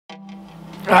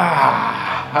What's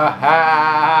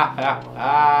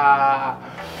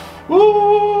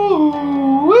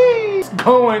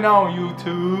going on,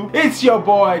 YouTube? It's your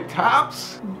boy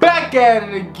Tops, back at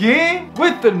it again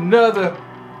with another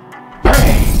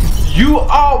bang. You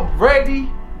already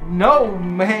know,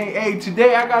 man. Hey,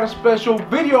 today I got a special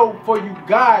video for you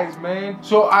guys, man.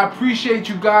 So I appreciate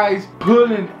you guys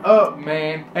pulling up,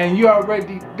 man. And you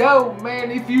already know,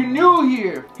 man, if you're new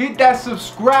here, hit that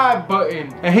subscribe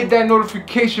button and hit that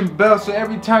notification bell so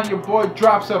every time your boy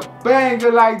drops a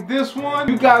banger like this one,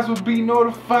 you guys will be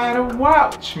notified to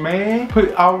watch, man.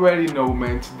 Already know,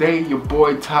 man, today your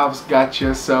boy Tops got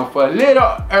yourself a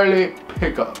little early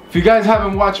pickup. If you guys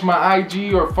haven't watched my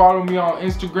IG or follow me on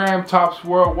Instagram,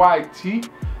 TopzWorld YT,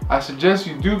 I suggest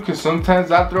you do, because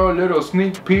sometimes I throw a little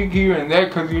sneak peek here and there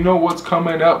because you know what's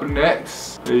coming up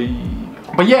next. Hey.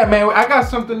 But yeah, man, I got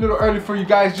something a little early for you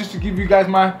guys just to give you guys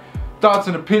my thoughts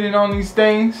and opinion on these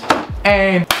things.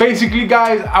 And basically,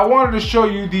 guys, I wanted to show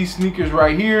you these sneakers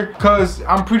right here because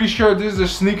I'm pretty sure this is a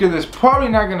sneaker that's probably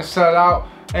not going to sell out,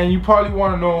 and you probably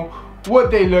want to know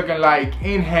what they looking like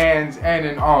in hands and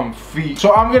in feet.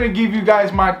 So I'm gonna give you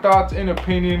guys my thoughts and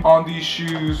opinion on these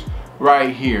shoes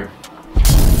right here.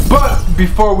 But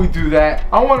before we do that,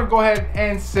 I want to go ahead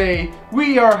and say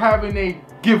we are having a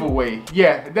giveaway.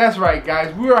 Yeah, that's right,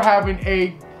 guys, we are having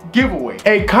a giveaway,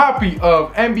 a copy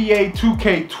of NBA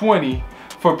 2K20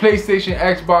 for PlayStation,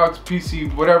 Xbox,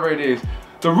 PC, whatever it is.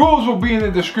 The rules will be in the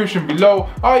description below.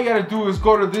 All you gotta do is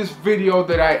go to this video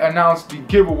that I announced the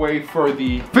giveaway for.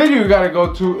 The video you gotta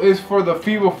go to is for the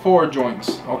FIBA 4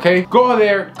 joints, okay? Go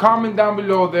there, comment down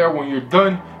below there when you're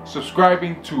done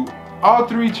subscribing to all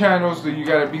 3 channels that you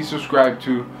gotta be subscribed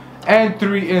to and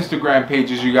 3 Instagram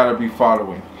pages you gotta be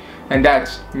following. And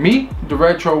that's me,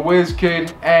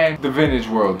 DaRetroWizKid, and DeVintage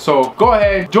World. So go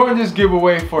ahead, join this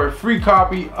giveaway for a free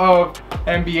copy of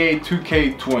NBA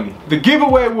 2K20. The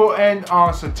giveaway will end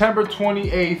on September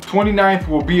 28th. 29th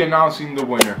we'll be announcing the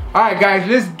winner. Alright, guys,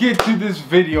 let's get to this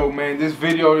video, man. This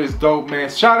video is dope, man.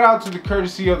 Shout out to the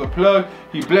courtesy of the plug.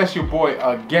 He bless your boy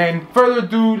again. Further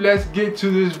ado, let's get to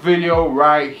this video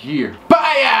right here.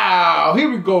 Bye! Here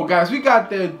we go, guys. We got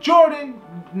the Jordan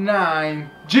 9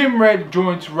 gym red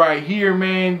joints right here,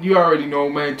 man. You already know,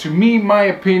 man. To me, my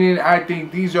opinion, I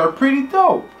think these are pretty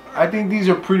dope. I think these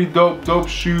are pretty dope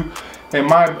shoe, in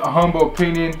my humble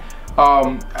opinion.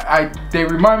 They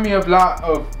remind me a lot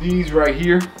of these right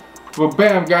here. But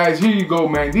bam, guys, here you go,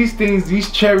 man. These things,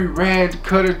 these cherry red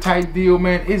cutter type deal,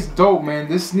 man, it's dope, man.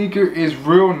 This sneaker is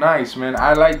real nice, man.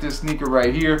 I like this sneaker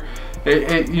right here.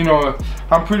 You know,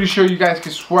 I'm pretty sure you guys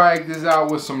can swag this out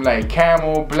with some like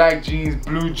camel, black jeans,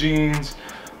 blue jeans,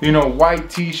 you know, white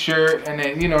t-shirt, and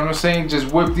then, you know what I'm saying,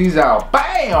 just whip these out,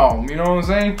 bam, you know what I'm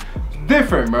saying. It's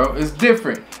different, bro. It's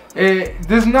different.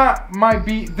 This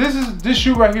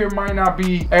shoe right here might not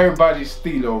be everybody's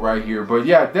stilo right here, but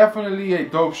yeah, definitely a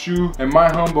dope shoe in my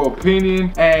humble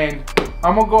opinion. And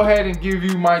I'm gonna go ahead and give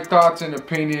you my thoughts and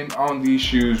opinion on these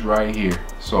shoes right here,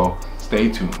 so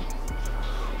stay tuned.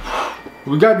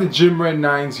 We got the gym red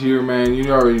 9s here, man.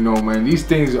 You already know, man, these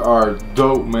things are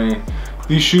dope, man.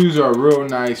 These shoes are real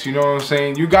nice, you know what I'm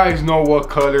saying. You guys know what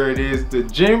color it is, the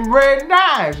gym red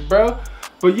 9s, bro.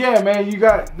 But yeah, man, you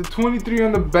got the 23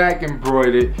 on the back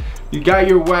embroidered. You got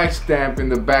your wax stamp in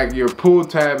the back, your pull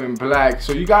tab in black.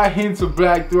 So you got hints of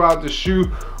black throughout the shoe,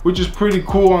 which is pretty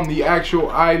cool on the actual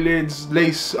eyelids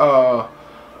lace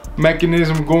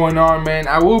mechanism going on, man.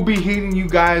 I will be hitting you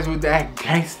guys with that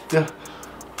gangsta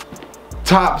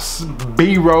Tops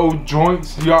B-roll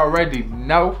joints, you already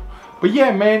know. But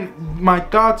yeah, man, my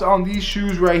thoughts on these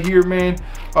shoes right here, man.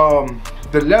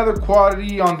 The leather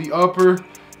quality on the upper,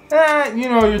 you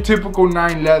know, your typical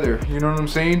 9 leather, you know what I'm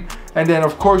saying. And then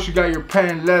of course you got your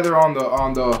patent leather on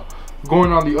the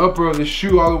going on the upper of the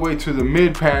shoe all the way to the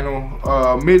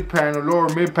lower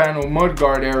mid panel mud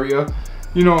guard area.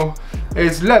 You know,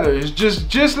 it's leather. It's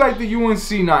just like the UNC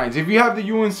 9s. If you have the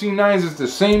UNC 9s, it's the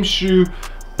same shoe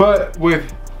but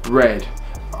with red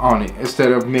on it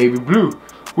instead of navy blue,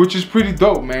 which is pretty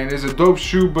dope, man. It's a dope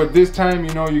shoe, but this time,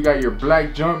 you know, you got your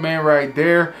black Jumpman right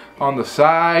there on the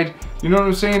side. You know what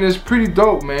I'm saying? It's pretty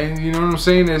dope, man. You know what I'm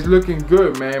saying? It's looking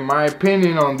good, man. My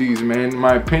opinion on these, man.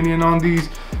 My opinion on these,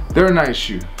 they're a nice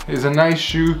shoe. It's a nice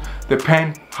shoe.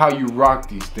 Depend how you rock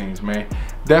these things, man.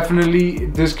 Definitely,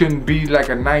 this can be like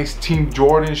a nice Team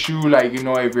Jordan shoe. Like, you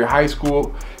know, if your high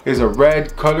school is a red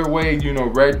colorway, you know,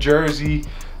 red jersey,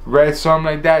 red something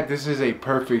like that, this is a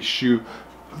perfect shoe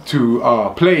to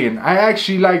play in. I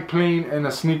actually like playing in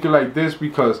a sneaker like this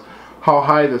because how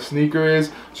high the sneaker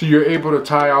is, so you're able to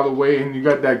tie all the way, and you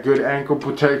got that good ankle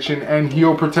protection and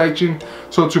heel protection.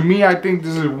 So to me, I think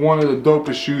this is one of the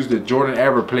dopest shoes that Jordan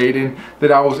ever played in,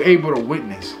 that I was able to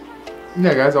witness.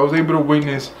 Yeah guys, I was able to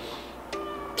witness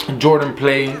Jordan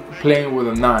playing with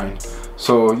a 9.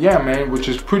 So yeah man, which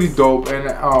is pretty dope. And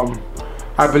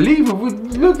I believe if we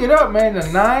look it up, man, the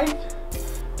 9,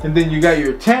 and then you got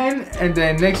your 10, and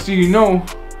then next thing you know,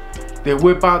 they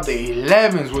whip out the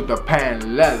 11s with the patent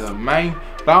leather, man.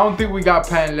 But I don't think we got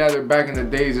patent leather back in the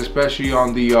days, especially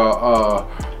on the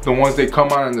ones they come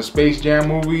out in the Space Jam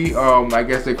movie. I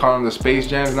guess they call them the Space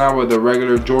Jams now, with the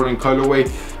regular Jordan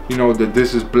colorway. You know that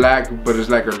this is black, but it's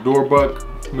like a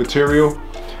Dorbuck material.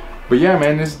 But yeah,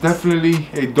 man, it's definitely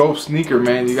a dope sneaker,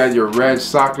 man. You got your red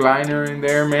sock liner in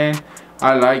there, man.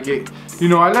 I like it. You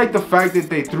know, I like the fact that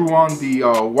they threw on the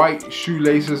white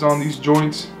shoelaces on these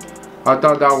joints. I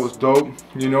thought that was dope,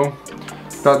 you know.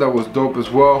 Thought that was dope as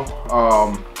well.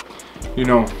 You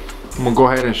know, I'm gonna go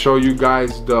ahead and show you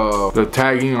guys the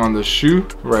tagging on the shoe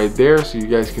right there, so you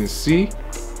guys can see.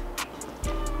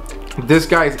 This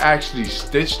guy's actually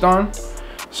stitched on.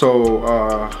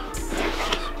 So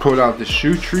pull out the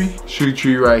shoe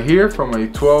tree right here, from a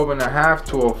 12.5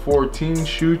 to a 14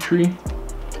 shoe tree.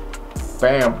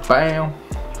 Bam, bam,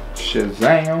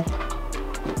 shazam.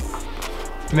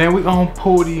 And then we gonna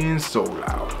pull the insole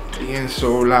out. The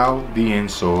insole out, the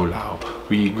insole out.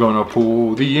 We gonna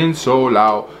pull the insole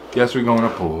out. Yes, we're gonna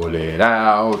pull it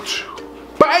out.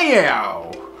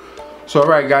 Bam! So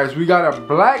alright guys, we got a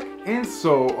black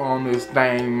insole on this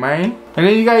thing, man. And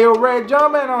then you got your red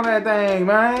Jumpman on that thing,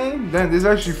 man. Then this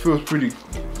actually feels pretty,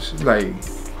 like,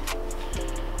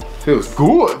 feels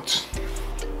good.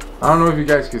 I don't know if you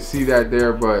guys can see that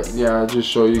there, but yeah, I'll just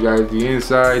show you guys the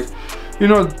inside. You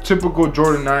know, typical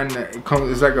Jordan 9 that comes,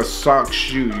 it's like a sock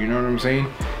shoe, you know what I'm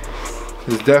saying?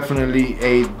 It's definitely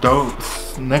a dope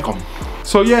sneaker.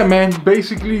 So yeah man,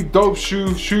 basically dope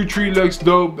shoe. Shoe tree looks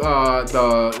dope.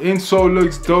 The insole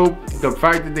looks dope. The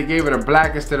fact that they gave it a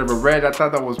black instead of a red, I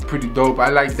thought that was pretty dope. I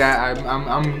like that.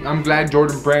 I'm glad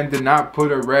Jordan Brand did not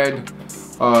put a red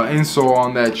insole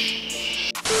on that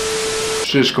shish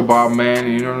kebab, man.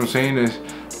 You know what I'm saying? It's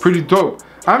pretty dope.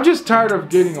 I'm just tired of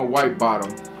getting a white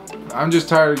bottom. I'm just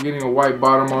tired of getting a white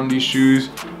bottom on these shoes,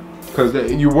 because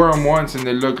you wear them once and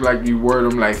they look like you wore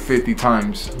them like 50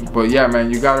 times. But yeah man,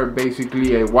 you got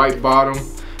basically a white bottom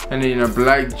and then a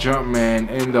black Jumpman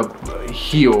in the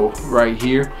heel right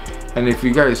here. And if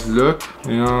you guys look,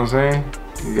 you know what I'm saying,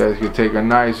 you guys can take a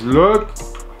nice look.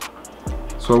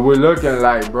 So we're looking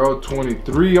like, bro,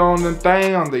 23 on the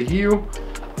thing, on the heel.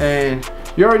 And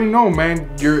you already know, man,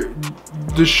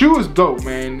 the shoe is dope,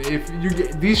 man. If you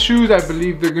get these shoes, I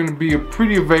believe they're gonna be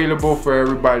pretty available for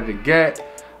everybody to get.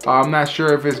 I'm not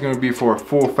sure if it's gonna be for a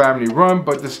full family run,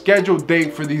 but the scheduled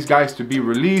date for these guys to be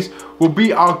released will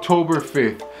be October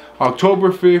 5th.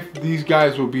 October 5th, these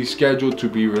guys will be scheduled to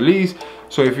be released.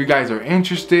 So if you guys are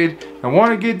interested and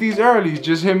want to get these early,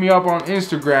 just hit me up on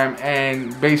Instagram,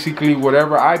 and basically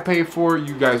whatever I pay for,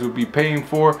 you guys will be paying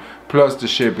for, plus the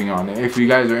shipping on it, if you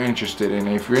guys are interested. And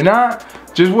if you're not,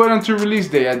 just wait until release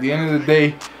day. At the end of the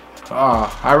day,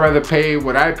 I'd rather pay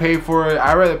what I pay for it.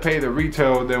 I'd rather pay the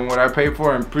retail than what I pay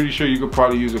for. I'm pretty sure you could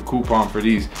probably use a coupon for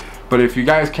these. But if you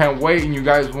guys can't wait and you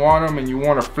guys want them and you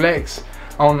want to flex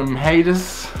on them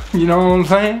haters, you know what I'm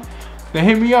saying, then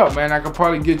hit me up, man. I could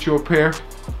probably get you a pair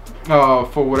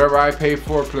for whatever I pay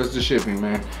for, plus the shipping,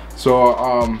 man.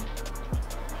 So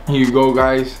here you go,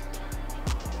 guys.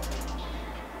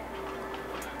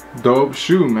 Dope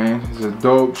shoe, man. It's a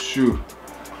dope shoe.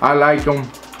 I like them.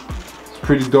 It's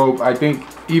pretty dope. I think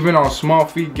even on small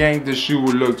feet, gang, this shoe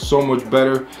would look so much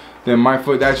better than my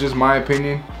foot. That's just my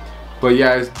opinion. But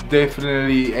yeah, it's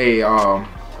definitely a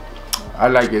I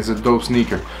like it. It's a dope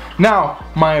sneaker. Now,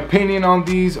 my opinion on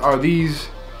these, are these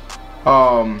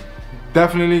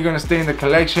definitely gonna stay in the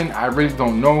collection? I really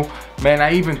don't know, man.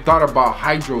 I even thought about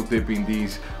hydro dipping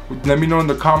these. Let me know in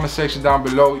the comment section down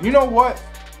below. You know what,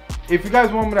 if you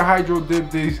guys want me to hydro dip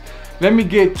these, let me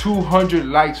get 200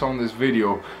 likes on this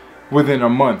video within a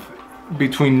month.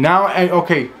 Between now and,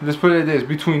 okay, let's put it this,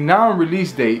 between now and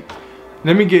release date,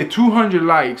 let me get 200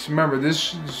 likes. Remember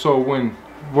this, so when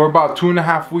we're about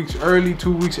 2.5 weeks early,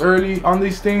 2 weeks early on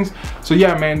these things. So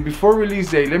yeah, man, before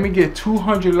release date, let me get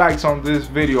 200 likes on this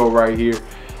video right here,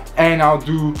 and I'll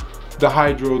do the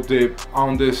hydro dip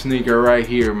on this sneaker right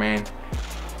here, man.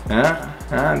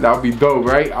 That'll be dope,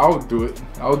 right? I'll do it.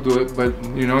 But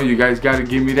you know, you guys gotta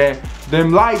give me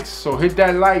them likes. So hit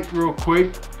that like real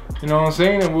quick, you know what I'm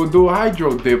saying, and we'll do a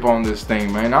hydro dip on this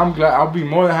thing, man. I'll be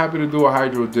more than happy to do a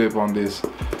hydro dip on this.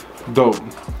 Dope.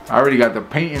 I already got the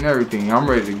paint and everything. I'm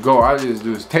ready to go. All I just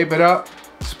do is tape it up,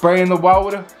 spray in the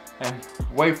water, and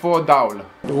wait for $1.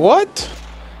 What?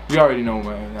 You already know,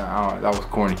 man. That was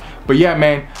corny. But yeah,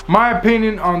 man, my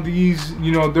opinion on these,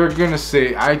 you know, they're gonna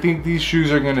sit. I think these shoes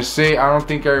are gonna sit. I don't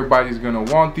think everybody's gonna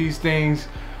want these things.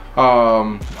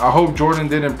 I hope Jordan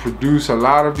didn't produce a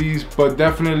lot of these, but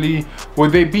definitely,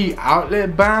 would they be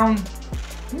outlet bound?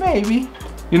 Maybe.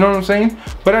 You know what I'm saying?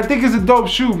 But I think it's a dope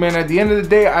shoe, man. At the end of the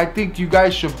day, I think you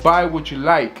guys should buy what you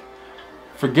like.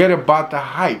 Forget about the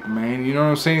hype, man. You know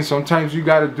what I'm saying? Sometimes you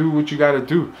gotta do what you gotta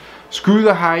do. Screw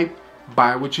the hype,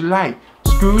 buy what you like.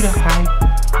 Screw the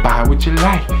hype, buy what you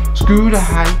like. Screw the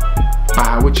hype,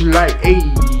 buy what you like.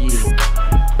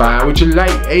 Ayy, buy what you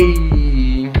like.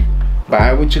 Ayy,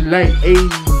 buy what you like.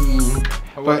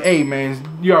 Ayy. But hey, man,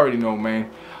 you already know, man.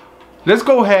 Let's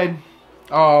go ahead.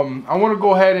 I want to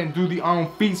go ahead and do the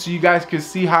on feet so you guys can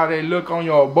see how they look on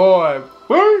your boy.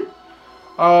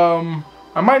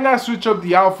 I might not switch up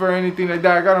the outfit or anything like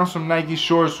that. I got on some Nike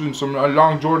shorts and some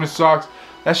long Jordan socks.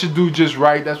 That should do just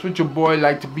right. That's what your boy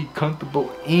like to be comfortable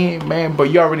in, man.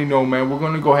 But you already know, man. We're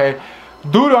gonna go ahead,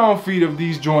 do the on feet of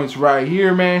these joints right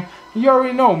here, man. You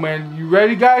already know, man. You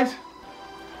ready, guys?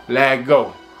 Let's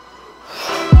go.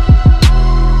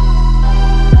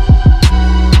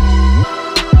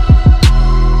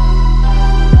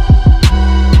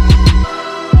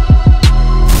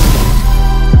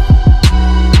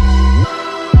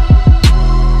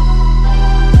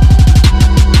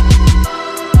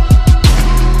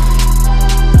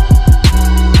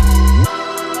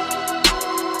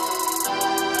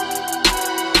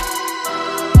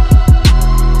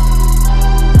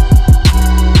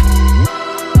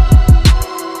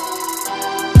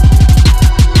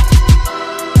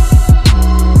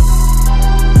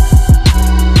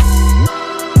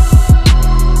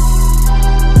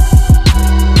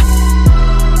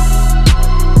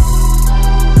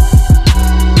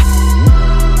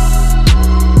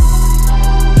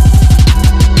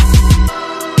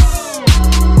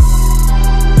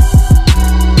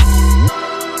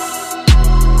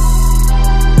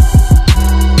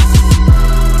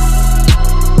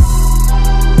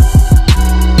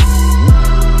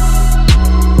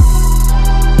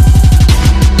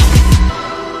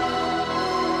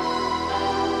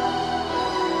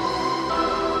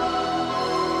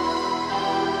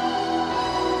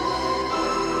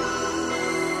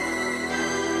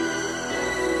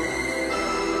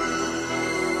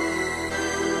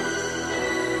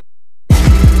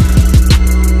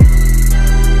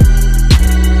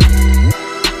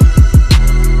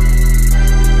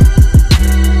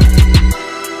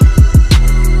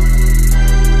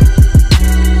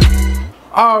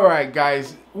 Alright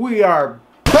guys, we are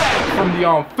back from the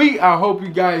on feet. I hope you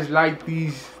guys like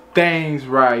these things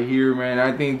right here, man.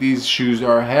 I think these shoes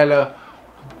are hella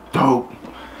dope.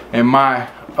 In my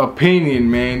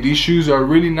opinion, man, these shoes are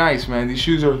really nice, man. These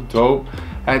shoes are dope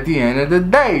at the end of the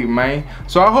day, man.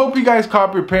 So I hope you guys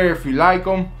cop your pair if you like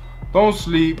them. Don't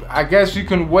sleep. I guess you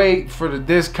can wait for the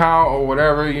discount or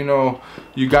whatever, you know,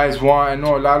 you guys want. I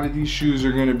know a lot of these shoes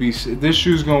are gonna be, this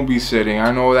shoe's gonna be sitting.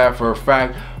 I know that for a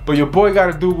fact. But your boy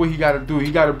gotta do what he gotta do.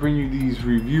 He gotta bring you these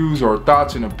reviews or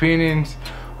thoughts and opinions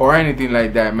or anything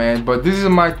like that, man. But this is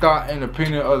my thought and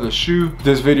opinion of the shoe,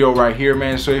 this video right here,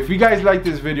 man. So if you guys like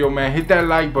this video, man, hit that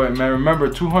like button, man. Remember,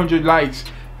 200 likes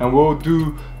and we'll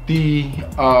do the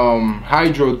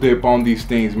hydro dip on these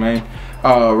things, man,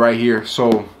 right here.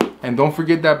 So, and don't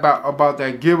forget that about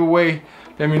that giveaway.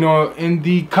 Let me know in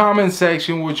the comment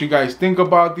section what you guys think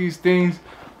about these things.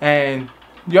 And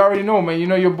you already know, man, you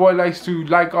know your boy likes to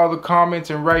like all the comments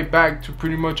and write back to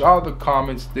pretty much all the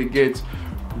comments that gets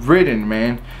written,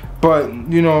 man. But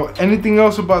you know, anything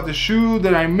else about the shoe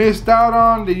that I missed out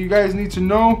on that you guys need to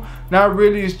know? Not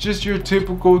really. It's just your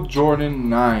typical Jordan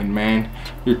 9, man.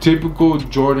 Your typical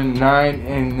Jordan 9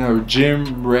 in the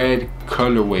gym red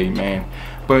colorway, man.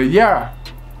 But yeah,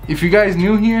 if you guys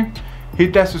new here,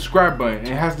 hit that subscribe button.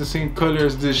 It has the same color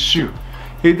as this shoe.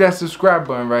 Hit that subscribe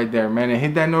button right there, man, and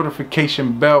hit that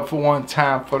notification bell for one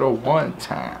time, for the one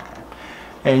time.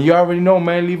 And you already know,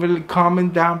 man, leave a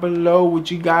comment down below what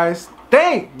you guys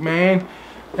think, man.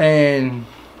 And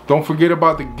don't forget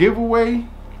about the giveaway.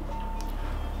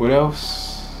 What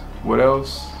else? What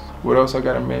else? What else I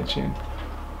gotta mention?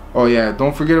 Oh yeah,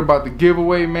 don't forget about the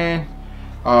giveaway, man.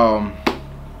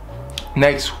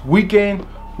 Next weekend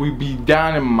we be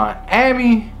down in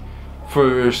Miami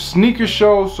for sneaker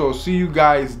show, so see you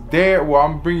guys there. Well,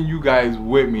 I'm bringing you guys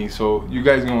with me, so you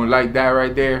guys gonna like that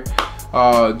right there.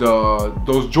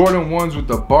 Those Jordan ones with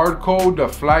the barcode, the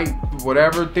flight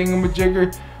whatever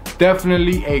thingamajigger,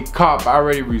 definitely a cop. I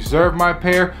already reserved my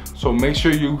pair, so make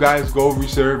sure you guys go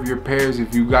reserve your pairs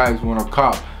if you guys want a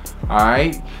cop.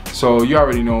 Alright, so you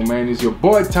already know, man, it's your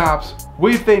boy Tops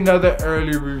with another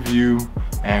early review,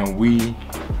 and we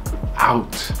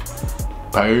out.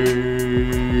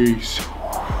 Peace.